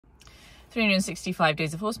365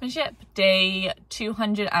 Days of Horsemanship, day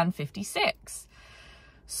 256.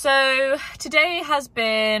 So today has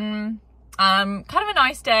been kind of a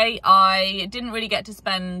nice day. I didn't really get to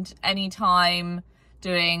spend any time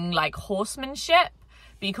doing like horsemanship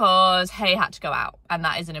because hay had to go out, and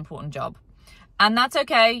that is an important job. And that's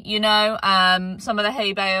okay, you know. Some of the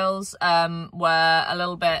hay bales were a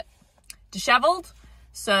little bit disheveled,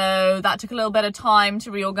 so that took a little bit of time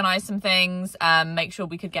to reorganize some things, make sure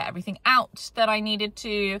we could get everything out that I needed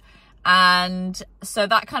to. And so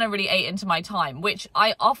that kind of really ate into my time, which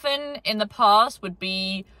I often in the past would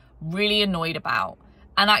be really annoyed about.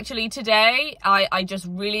 And actually today I just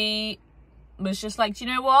really was just like, do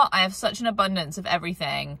you know what? I have such an abundance of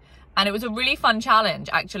everything. And it was a really fun challenge,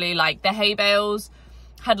 actually. Like, the hay bales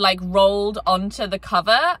had like rolled onto the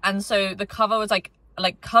cover, and so the cover was like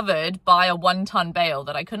covered by a 1-ton bale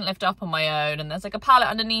that I couldn't lift up on my own. And there's like a pallet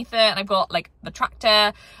underneath it, and I've got like the tractor,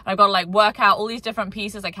 and I've got to like work out all these different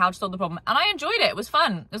pieces, like how to solve the problem. And I enjoyed it. It was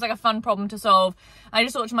fun. It was like a fun problem to solve. I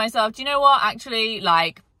just thought to myself, do you know what? Actually,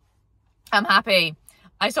 like, I'm happy.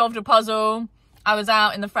 I solved a puzzle. I was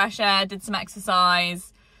out in the fresh air, did some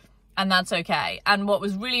exercise, and that's okay. And what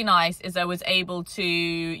was really nice is I was able to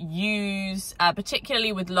use,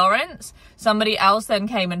 particularly with Lawrence, somebody else then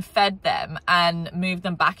came and fed them and moved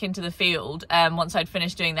them back into the field once I'd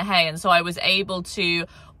finished doing the hay. And so I was able to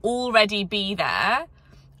already be there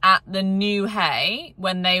at the new hay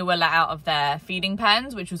when they were let out of their feeding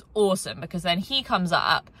pens, which was awesome, because then he comes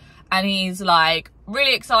up and he's like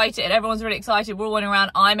really excited. Everyone's really excited. We're all running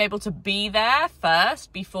around. I'm able to be there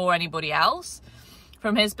first before anybody else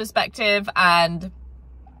from his perspective. And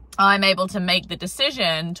I'm able to make the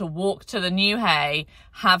decision to walk to the new hay,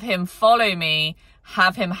 have him follow me,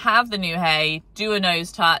 have him have the new hay, do a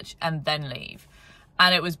nose touch, and then leave.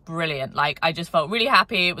 And it was brilliant. Like, I just felt really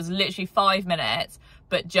happy. It was literally 5 minutes,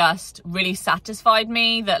 but just really satisfied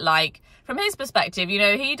me that, like, from his perspective, you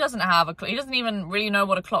know, he doesn't have a clock. He doesn't even really know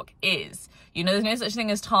what a clock is. You know, there's no such thing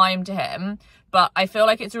as time to him. But I feel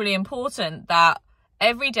like it's really important that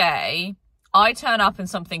every day I turn up and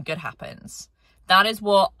something good happens. That is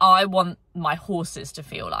what I want my horses to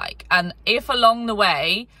feel like. And if along the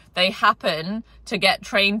way they happen to get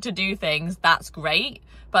trained to do things, that's great.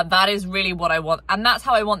 But that is really what I want. And that's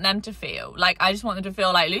how I want them to feel. Like, I just want them to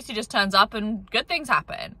feel like Lucy just turns up and good things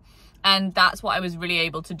happen. And that's what I was really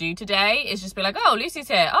able to do today, is just be like, oh, Lucy's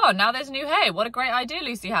here. Oh, now there's new hay. What a great idea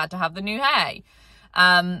Lucy had to have the new hay.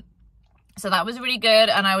 So that was really good.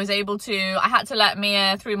 And I was able to, I had to let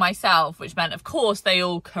Mia through myself, which meant, of course, they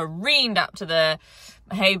all careened up to the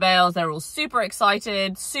hay bales. They're all super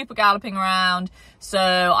excited, super galloping around. So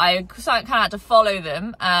I kind of had to follow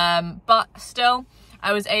them. But still,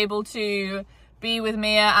 I was able to be with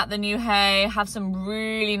Mia at the new hay, have some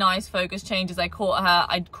really nice focus changes. I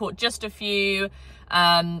caught just a few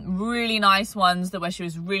really nice ones where she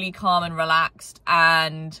was really calm and relaxed.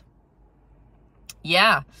 And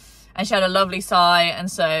yeah, and she had a lovely sigh. And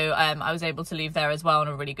so I was able to leave there as well on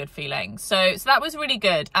a really good feeling. So that was really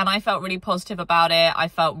good. And I felt really positive about it. I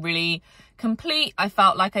felt really complete. I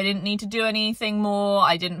felt like I didn't need to do anything more.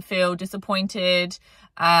 I didn't feel disappointed.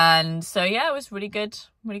 And so, yeah, it was really good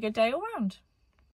day all round.